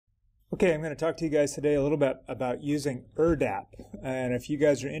Okay, I'm going to talk to you guys today a little bit about using ERDDAP. And if you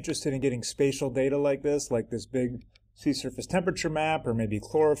guys are interested in getting spatial data like this big sea surface temperature map, or maybe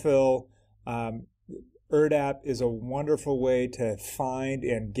chlorophyll, ERDDAP is a wonderful way to find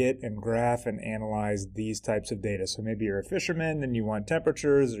and get and graph and analyze these types of data. So maybe you're a fisherman and you want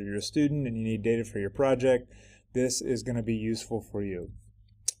temperatures, or you're a student and you need data for your project. This is going to be useful for you.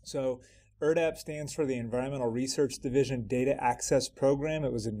 So ERDDAP stands for the Environmental Research Division Data Access Program.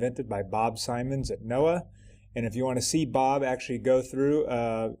 It was invented by Bob Simons at NOAA. And if you want to see Bob actually go through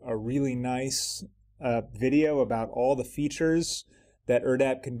a really nice video about all the features that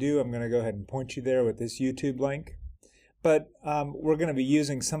ERDDAP can do, I'm going to go ahead and point you there with this YouTube link. But we're going to be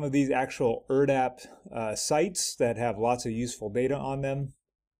using some of these actual ERDDAP sites that have lots of useful data on them.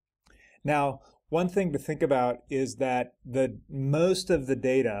 Now, one thing to think about is that most of the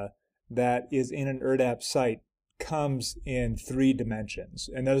data that is in an ERDDAP site comes in 3 dimensions.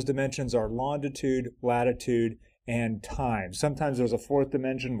 And those dimensions are longitude, latitude, and time. Sometimes there's a 4th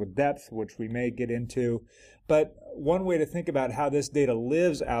dimension with depth, which we may get into. But one way to think about how this data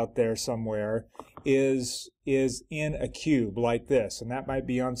lives out there somewhere is in a cube like this. And that might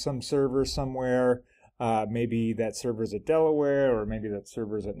be on some server somewhere. Maybe that server's at Delaware, or maybe that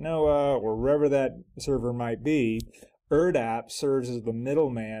server's at NOAA, or wherever that server might be. ERDDAP serves as the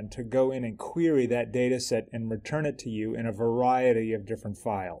middleman to go in and query that data set and return it to you in a variety of different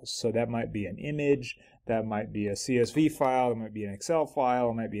files. So that might be an image, that might be a CSV file, that might be an Excel file,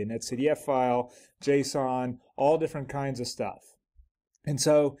 it might be a netCDF file, JSON, all different kinds of stuff. And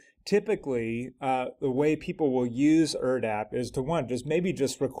so typically, the way people will use ERDDAP is to maybe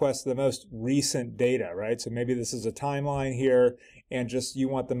just request the most recent data, right? So maybe this is a timeline here, and just you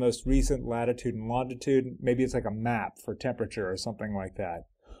want the most recent latitude and longitude. Maybe it's like a map for temperature or something like that.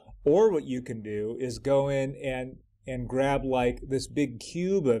 Or what you can do is go in and grab like this big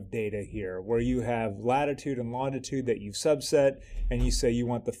cube of data here, where you have latitude and longitude that you've subset, and you say you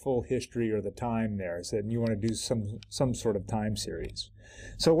want the full history or the time there, so you want to do some sort of time series.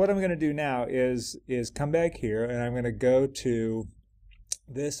 So what I'm going to do now is come back here, and I'm going to go to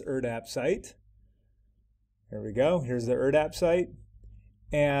this ERDDAP site. Here we go. Here's the ERDDAP site.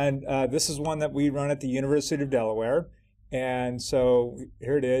 And this is one that we run at the University of Delaware. And so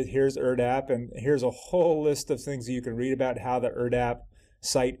here it is. Here's ERDDAP, and here's a whole list of things that you can read about how the ERDDAP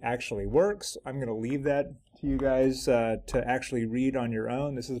site actually works. I'm going to leave that to you guys to actually read on your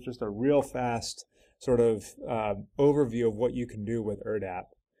own. This is just a real fast sort of overview of what you can do with ERDDAP.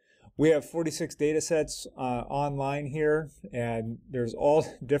 We have 46 data sets online here, and there's all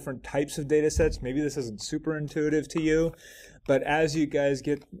different types of data sets. Maybe this isn't super intuitive to you, but as you guys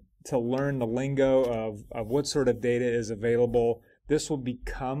get to learn the lingo of what sort of data is available, this will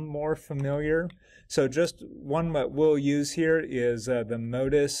become more familiar. So just one that we'll use here is the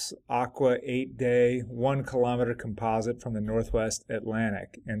Modus Aqua 8-day 1-kilometer composite from the Northwest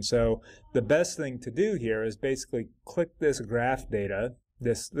Atlantic. And so the best thing to do here is basically click this graph data,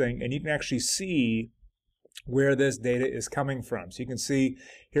 this thing, and you can actually see where this data is coming from. So you can see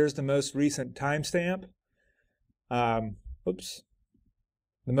here's the most recent timestamp. The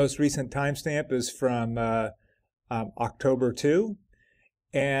most recent timestamp is from October 2.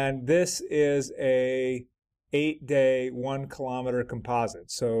 And this is a 8-day 1-kilometer composite.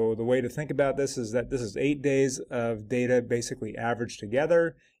 So the way to think about this is that this is 8 days of data basically averaged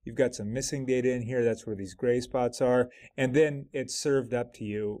together. You've got some missing data in here. That's where these gray spots are. And then it's served up to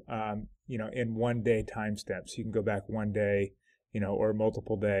you, in 1-day timestamps. You can go back 1 day, or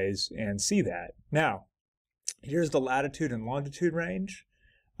multiple days and see that. Now, here's the latitude and longitude range.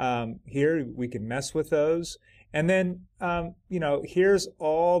 Here we can mess with those. And then, here's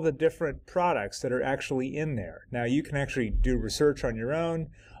all the different products that are actually in there. Now, you can actually do research on your own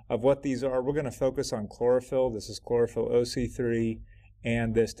of what these are. We're going to focus on chlorophyll. This is chlorophyll OC3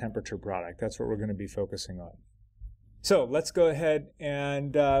 and this temperature product. That's what we're going to be focusing on. So let's go ahead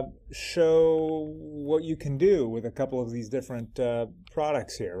and show what you can do with a couple of these different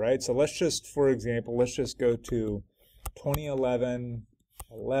products here, right? So let's just, for example, let's just go to 2011,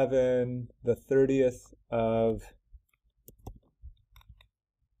 the 30th of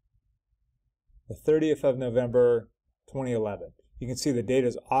November 2011. You can see the data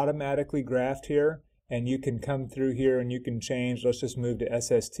is automatically graphed here, and you can come through here and you can change. Let's just move to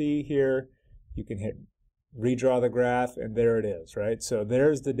SST here. You can hit redraw the graph, and there it is, right? So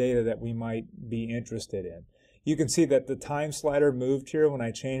there's the data that we might be interested in. You can see that the time slider moved here when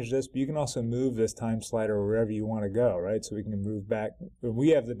I changed this, but you can also move this time slider wherever you want to go, right? So we can move back. We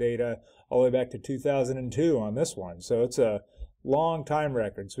have the data all the way back to 2002 on this one. So it's a long time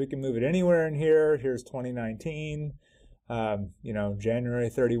record. So we can move it anywhere in here. Here's 2019. you know, January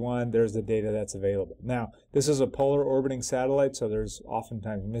 31, there's the data that's available. Now, this is a polar orbiting satellite, so there's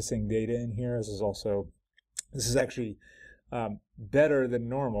oftentimes missing data in here. This is actually better than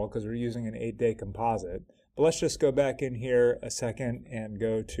normal because we're using an 8-day composite. But let's just go back in here a second and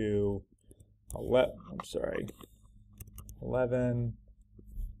go to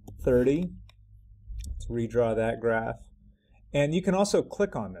 11:30. Let's redraw that graph. And you can also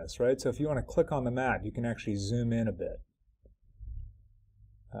click on this, right? So if you want to click on the map, you can actually zoom in a bit.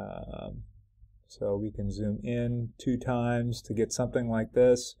 So we can zoom in 2 times to get something like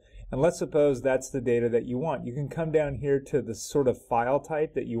this. And let's suppose that's the data that you want. You can come down here to the sort of file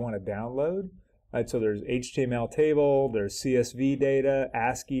type that you want to download. Right, so there's HTML table, there's CSV data,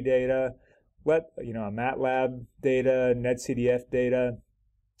 ASCII data, a MATLAB data, netCDF data.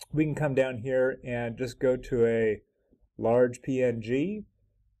 We can come down here and just go to a large PNG.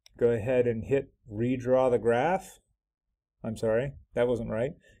 Go ahead and hit redraw the graph. I'm sorry, that wasn't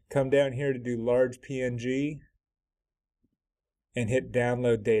right. Come down here to do large PNG and hit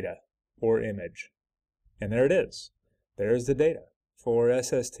download data or image. And there it is. There's the data for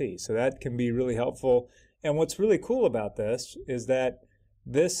SST. So that can be really helpful. And what's really cool about this is that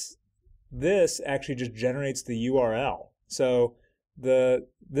this actually just generates the URL. So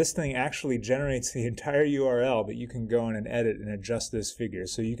this thing actually generates the entire URL that you can go in and edit and adjust this figure.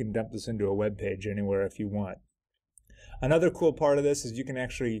 So you can dump this into a web page anywhere if you want. Another cool part of this is you can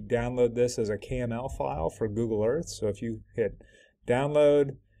actually download this as a KML file for Google Earth. So if you hit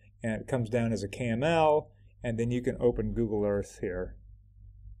download and it comes down as a KML, and then you can open Google Earth here.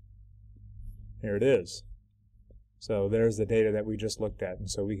 Here it is. So there's the data that we just looked at. And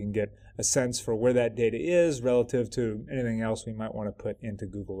so we can get a sense for where that data is relative to anything else we might want to put into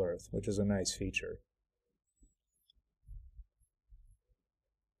Google Earth, which is a nice feature.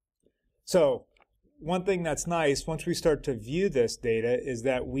 So one thing that's nice, once we start to view this data, is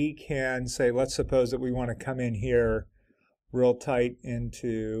that we can say, let's suppose that we want to come in here real tight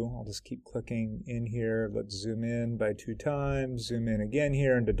into, I'll just keep clicking in here, let's zoom in by 2 times, zoom in again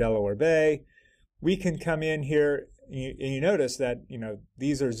here into Delaware Bay. We can come in here, and you notice that,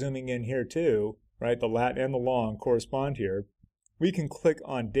 these are zooming in here too, right? The lat and the long correspond here. We can click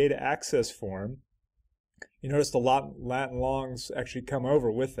on data access form. You notice the lat and longs actually come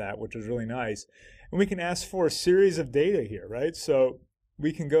over with that, which is really nice. And we can ask for a series of data here, right? So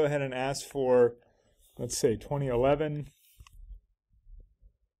we can go ahead and ask for, let's say 2011,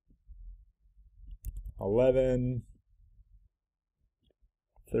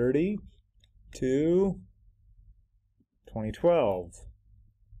 11:30 to 2012,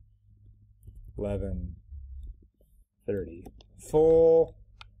 11:30. Full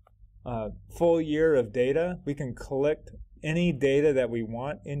year of data. We can collect any data that we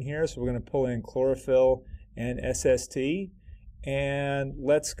want in here. So we're going to pull in chlorophyll and SST. And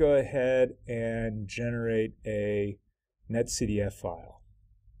let's go ahead and generate a netCDF file.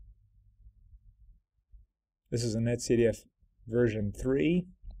 This is a netCDF version 3.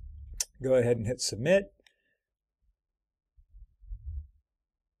 Go ahead and hit submit.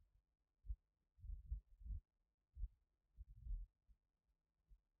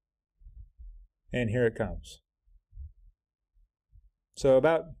 And here it comes. So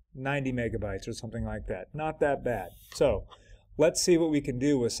about 90 megabytes or something like that. Not that bad. So let's see what we can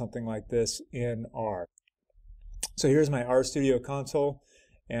do with something like this in R. So here's my RStudio console,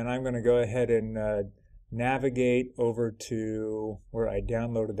 and I'm going to go ahead and navigate over to where I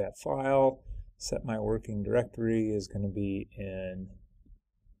downloaded that file. Set my working directory is going to be in,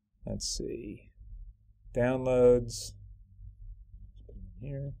 let's see, downloads. Put it in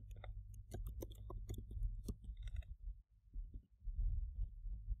here.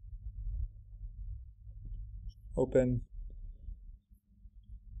 Open.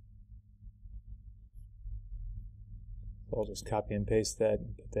 So I'll just copy and paste that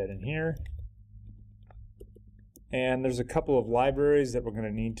and put that in here. And there's a couple of libraries that we're going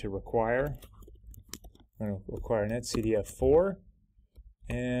to need to require. We're going to require netCDF4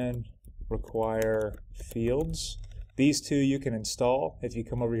 and require fields. These two you can install. If you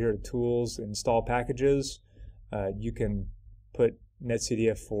come over here to Tools, Install Packages, you can put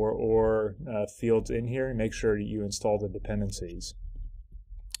netCDF4 or fields in here and make sure you install the dependencies.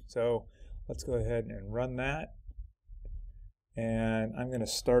 So let's go ahead and run that. And I'm going to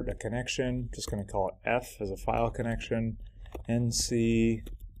start a connection, just going to call it F as a file connection, nc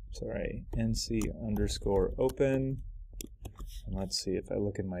underscore open. And let's see if I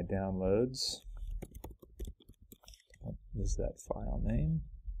look in my downloads. What is that file name?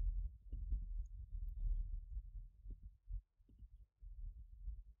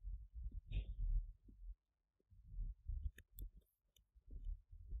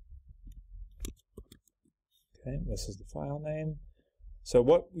 Okay, this is the file name. So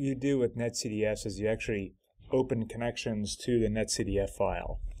what you do with netCDF is you actually open connections to the netCDF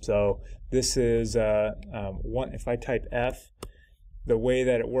file. So this is if I type F, the way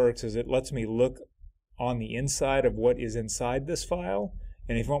that it works is it lets me look on the inside of what is inside this file.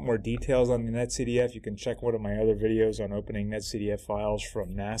 And if you want more details on the netCDF, you can check one of my other videos on opening netCDF files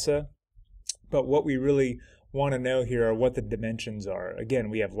from NASA. But what we really want to know here are what the dimensions are. Again,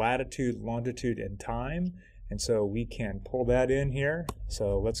 we have latitude, longitude, and time. And so we can pull that in here.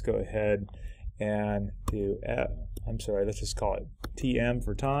 So let's go ahead and do, let's just call it TM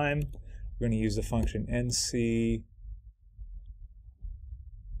for time. We're going to use the function NC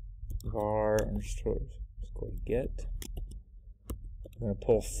var underscore get. We're going to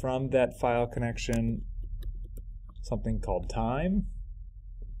pull from that file connection something called time.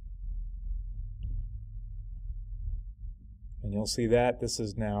 And you'll see that this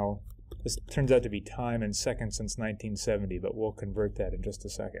turns out to be time in seconds since 1970, but we'll convert that in just a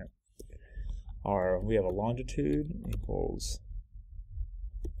second. We have a longitude equals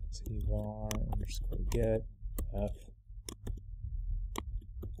var underscore get f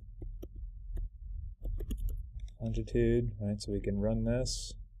longitude, right? So we can run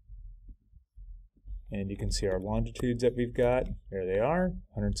this, and you can see our longitudes that we've got. There they are,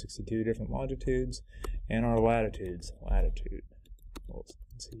 162 different longitudes, and our latitudes. Latitude equals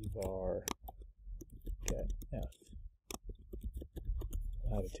var get f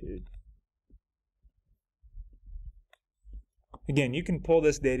latitude. Again, you can pull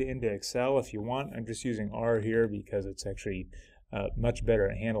this data into Excel if you want. I'm just using R here because it's actually much better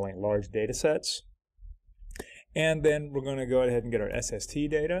at handling large data sets. And then we're going to go ahead and get our SST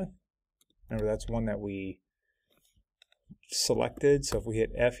data. Remember, that's one that we selected. So if we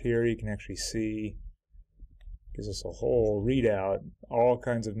hit F here, you can actually see, gives us a whole readout, all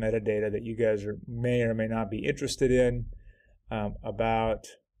kinds of metadata that you guys may or may not be interested in about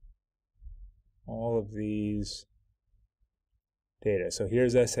all of these data. So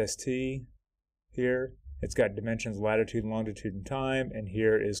here's SST here. It's got dimensions, latitude, longitude, and time, and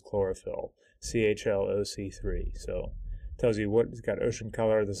here is chlorophyll, CHLOC3. So it tells you what it's got: ocean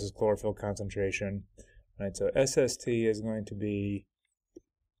color, this is chlorophyll concentration. Right, so SST is going to be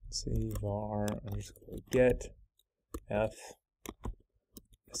var underscore get f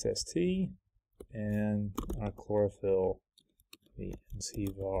SST, and our chlorophyll be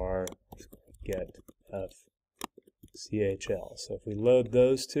var get f CHL. So if we load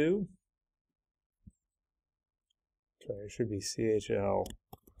those two, sorry, it should be CHL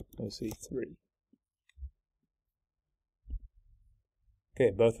OC3.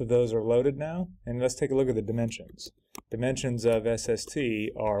 Okay, both of those are loaded now, and let's take a look at the dimensions. Dimensions of SST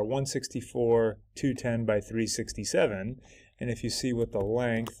are 164, 210 by 367, and if you see what the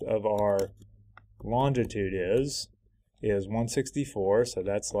length of our longitude is 164, so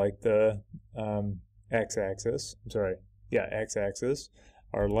that's like the x-axis. I'm sorry, yeah, x-axis.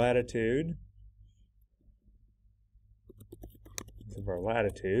 Our latitude of our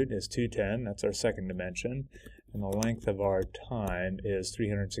latitude is 210, that's our second dimension, and the length of our time is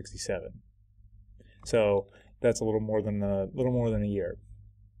 367. So that's a little more than a year.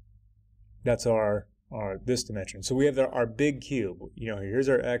 That's our this dimension. So we have our big cube. You know, here's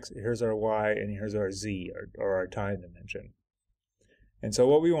our x, here's our y, and here's our z, or our time dimension. And so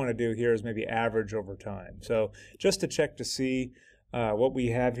what we want to do here is maybe average over time. So just to check to see what we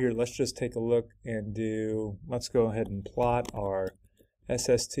have here, let's just take a look and let's go ahead and plot our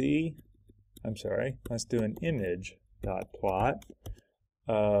SST. I'm sorry, let's do an image dot plot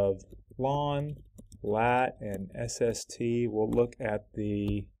of lon, lat, and SST. We'll look at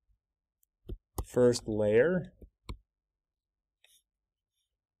the first layer.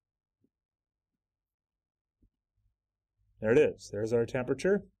 There it is. There's our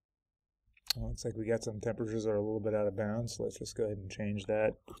temperature. Well, looks like we got some temperatures that are a little bit out of bounds, so let's just go ahead and change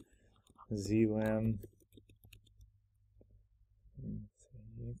that. Zlim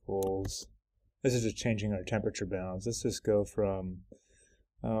equals, this is just changing our temperature bounds. Let's just go from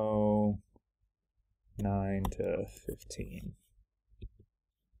 9 to 15.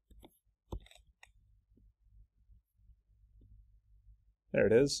 There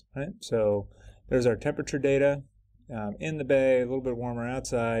it is, right? So there's our temperature data in the bay, a little bit warmer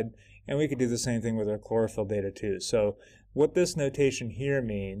outside, and we could do the same thing with our chlorophyll data too. So what this notation here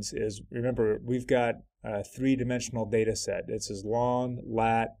means is, remember, we've got a three-dimensional data set. It's as lon,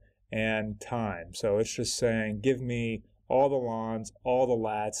 lat, and time. So it's just saying, give me all the lons, all the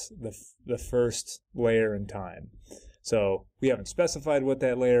lats, the first layer in time. So we haven't specified what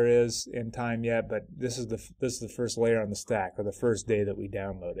that layer is in time yet, but this is the first layer on the stack, or the first day that we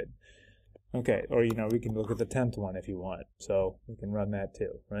downloaded. Okay, or you know, we can look at the 10th one if you want. So we can run that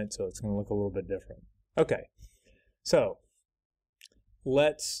too, right? So it's going to look a little bit different. Okay, so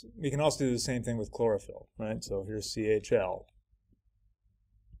we can also do the same thing with chlorophyll, right? So here's CHL.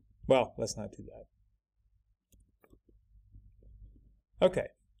 Well, let's not do that. Okay,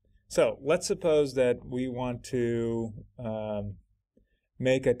 so let's suppose that we want to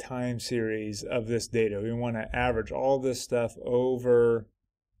make a time series of this data. We want to average all this stuff over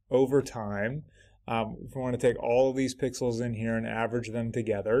time. If we want to take all of these pixels in here and average them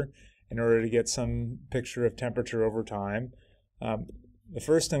together in order to get some picture of temperature over time, the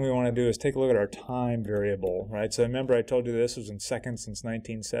first thing we want to do is take a look at our time variable, right? So remember I told you this was in seconds since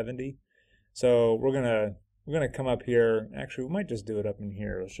 1970. So we're gonna come up here. Actually, we might just do it up in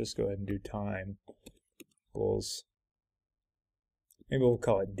here. Let's just go ahead and do time equals, maybe we'll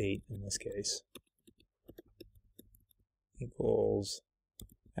call it date in this case, equals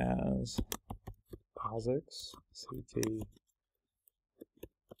as POSIX CT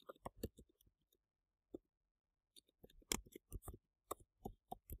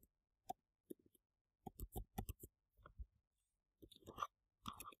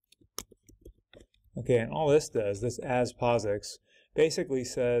Okay, and all this does, this as POSIX, basically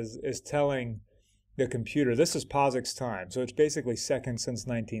is telling the computer, this is POSIX time, so it's basically seconds since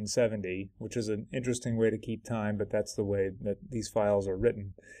 1970, which is an interesting way to keep time, but that's the way that these files are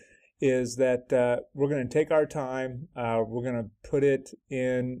written, is that we're going to take our time, we're going to put it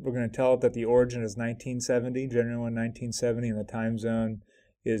in, we're going to tell it that the origin is 1970, January 1, 1970, and the time zone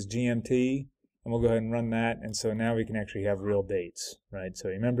is GMT, and we'll go ahead and run that, and so now we can actually have real dates, right? So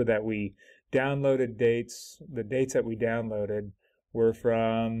remember that we downloaded dates. The dates that we downloaded were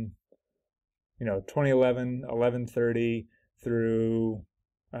from, 2011 11:30 through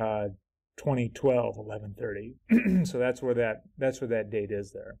 2012 11:30. So that's where that date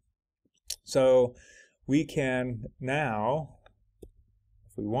is there. So we can now,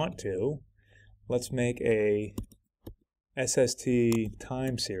 if we want to, let's make a SST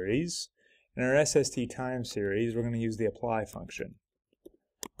time series. In our SST time series, we're going to use the apply function.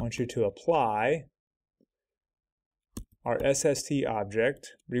 I want you to apply our SST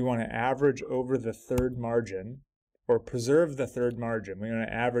object. We want to average over the third margin, or preserve the third margin. We're going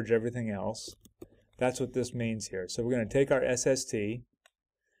to average everything else. That's what this means here. So we're going to take our SST.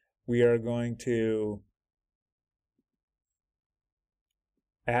 We are going to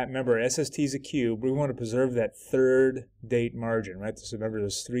remember, SST is a cube. We want to preserve that third date margin, right? So remember,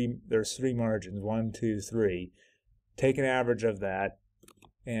 there's three margins, 1, 2, 3. Take an average of that,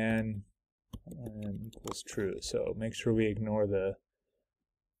 and equals true. So make sure we ignore the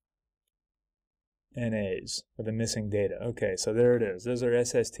NAs, or the missing data. Okay, so there it is. There's our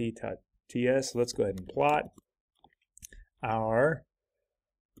SST.ts. Let's go ahead and plot our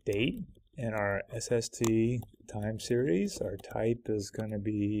date and our SST time series. Our type is going to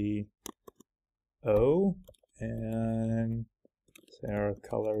be O, and our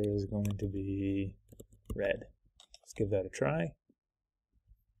color is going to be red. Let's give that a try.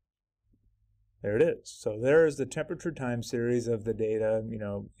 There it is. So there's the temperature time series of the data,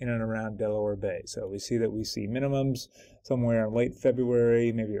 in and around Delaware Bay. So we see minimums somewhere in late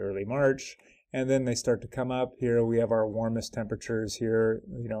February, maybe early March, and then they start to come up. Here we have our warmest temperatures here,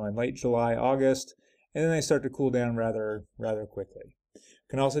 in late July, August, and then they start to cool down rather quickly.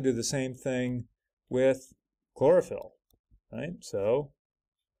 Can also do the same thing with chlorophyll, right? So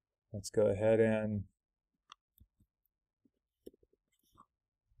let's go ahead and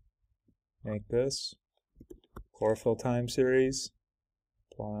make this chlorophyll time series,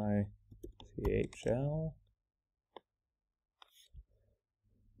 apply CHL,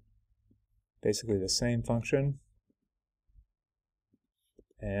 basically the same function,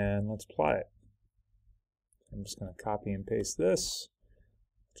 and let's apply it. I'm just going to copy and paste this,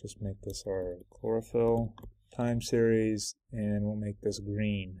 just make this our chlorophyll time series, and we'll make this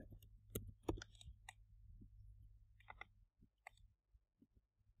green.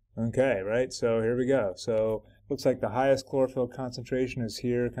 Okay, right, so here we go. So looks like the highest chlorophyll concentration is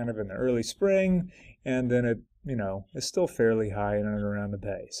here kind of in the early spring, and then it, is still fairly high in and around the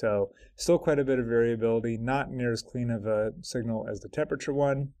bay. So still quite a bit of variability, not near as clean of a signal as the temperature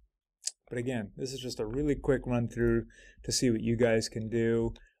one. But again, this is just a really quick run through to see what you guys can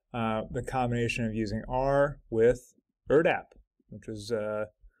do. The combination of using R with ERDDAP, which is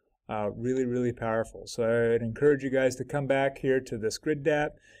really, really powerful. So I'd encourage you guys to come back here to this GridDAP,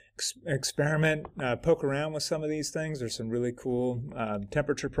 experiment, poke around with some of these things. There's some really cool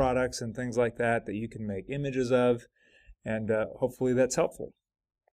temperature products and things like that that you can make images of, and hopefully that's helpful.